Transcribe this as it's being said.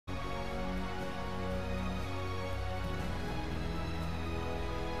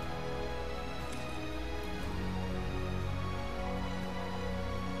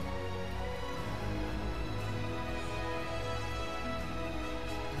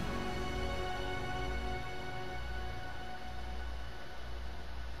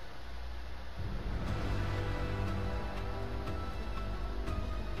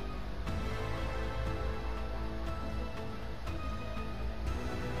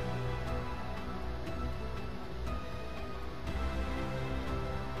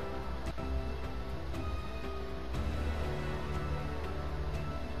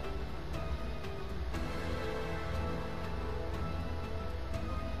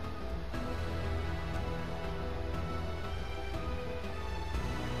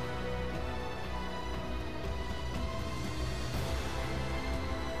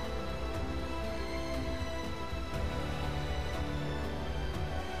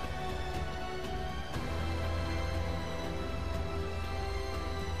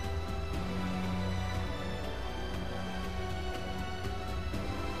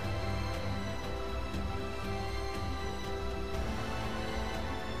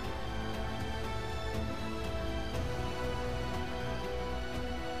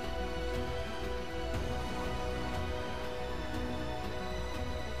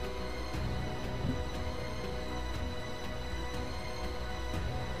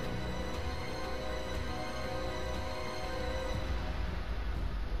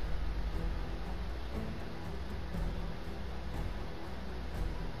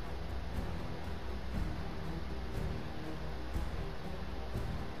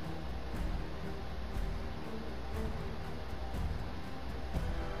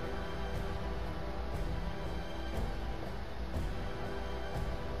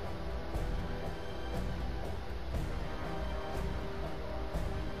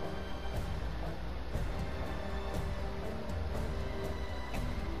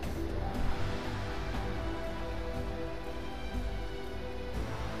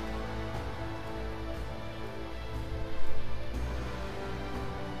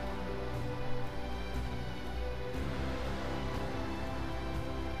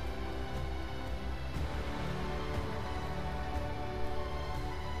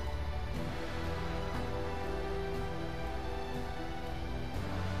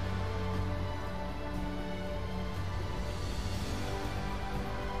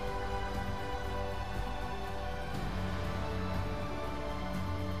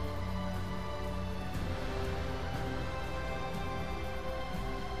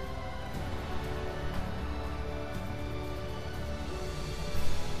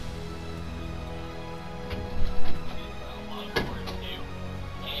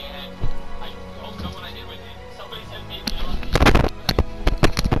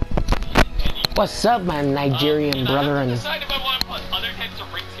What's up, my Nigerian brother? I have to decide if I want to put other types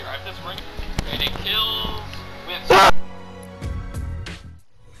of rings here. I have this ring, and it kills with...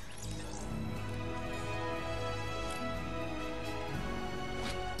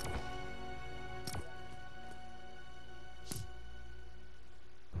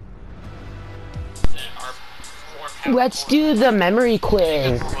 Let's do the memory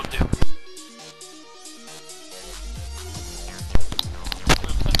quiz.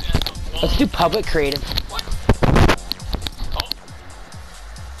 Let's do public creative. What? Oh.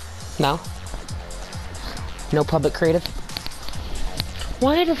 No? No public creative?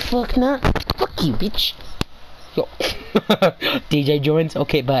 Why the fuck not? Fuck you, bitch. Yo. DJ joins?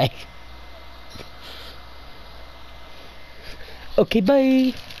 Okay, bye. Okay,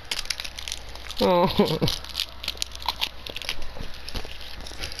 bye. Oh.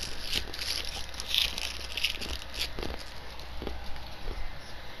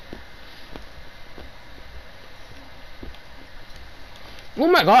 Oh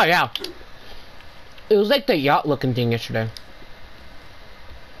my god, yeah. It was like the yacht looking thing yesterday.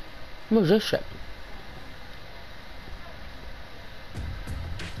 What was this shit?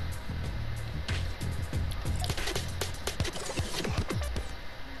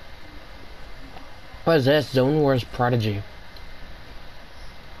 What is this? Zone Wars Prodigy.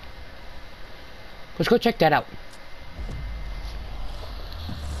 Let's go check that out.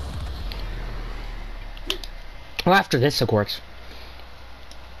 Well, after this, of course.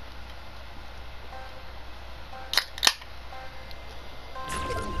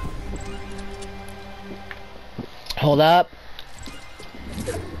 Hold up.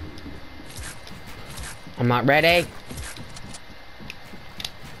 I'm not ready.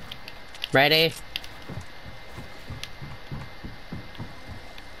 Ready?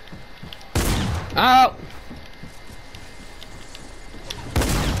 Oh!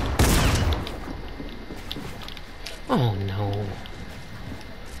 Oh no.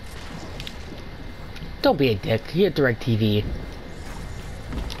 Don't be a dick. You have DirecTV.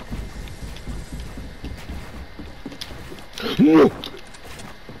 No!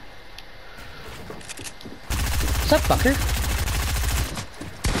 What's up, fucker?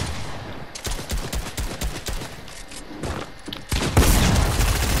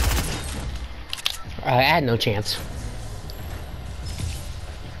 I had no chance.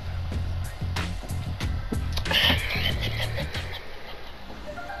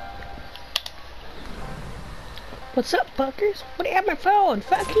 What's up, fuckers? What do you have my phone?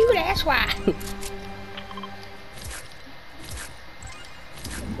 Fuck you, that's why.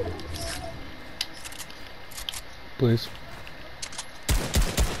 Please.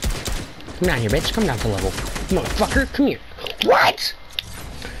 Come down here, bitch. Come down to level. Motherfucker, come here. What?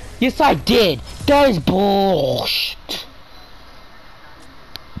 Yes, I did. That is bullshit.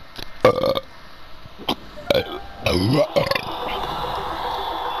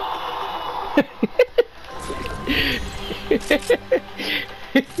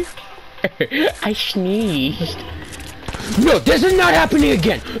 I sneezed. No, this is not happening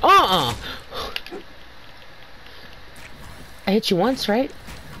again. I hit you once, right?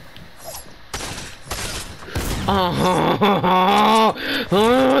 God,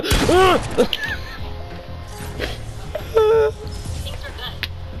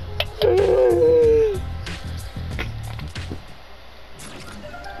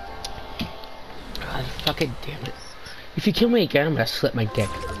 fucking damn it. If you kill me again, I'm gonna slit my dick.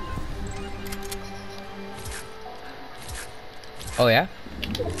 Oh yeah?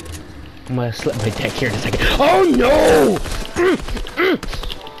 I'm gonna slit my dick here in a second. Oh no!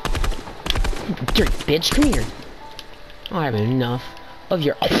 Dirty bitch, come here. Oh, I have enough of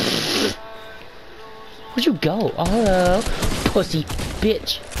your... Where'd you go? Oh, hello. Pussy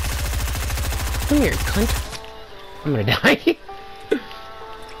bitch. Come here, cunt. I'm gonna die.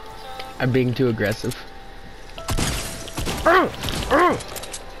 I'm being too aggressive.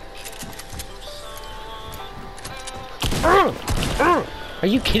 Are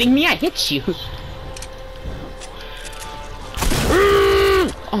you kidding me? I hit you.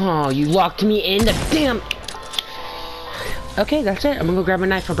 Oh, you locked me in the damn... Okay, that's it. I'm gonna go grab a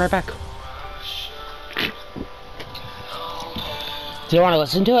knife. I'll be right back. Do you want to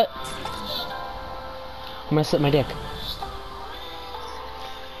listen to it? I'm gonna slit my dick.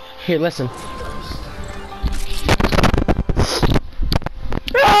 Here, listen.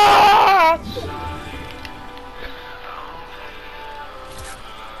 Ah!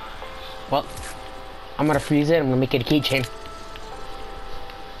 Well, I'm gonna freeze it. I'm gonna make it a keychain.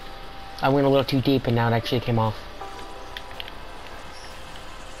 I went a little too deep and now it actually came off.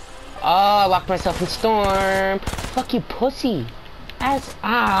 Oh, I locked myself in storm. Fuck you, pussy.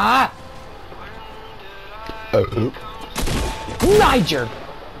 Niger!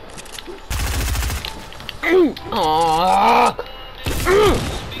 Aww!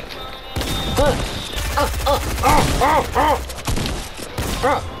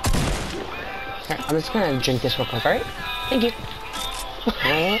 Okay, I'm just gonna drink this real quick, alright? Thank you.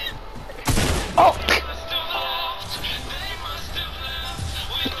 Oh!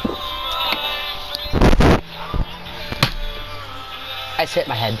 I hit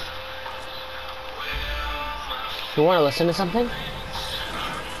my head. You wanna listen to something?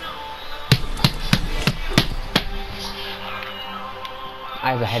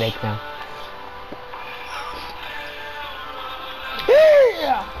 I have a headache now.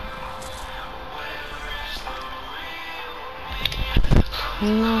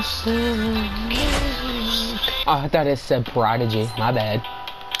 Oh, that is said Prodigy. My bad.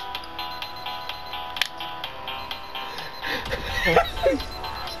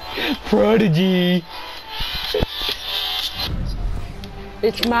 Prodigy.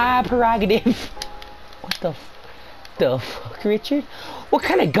 It's my prerogative. What the fuck, Richard? What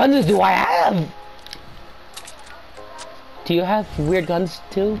kind of guns do I have? Do you have weird guns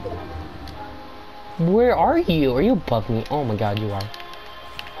too? Where are you? Are you above me? Oh my god, you are.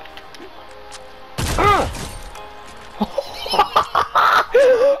 Oh!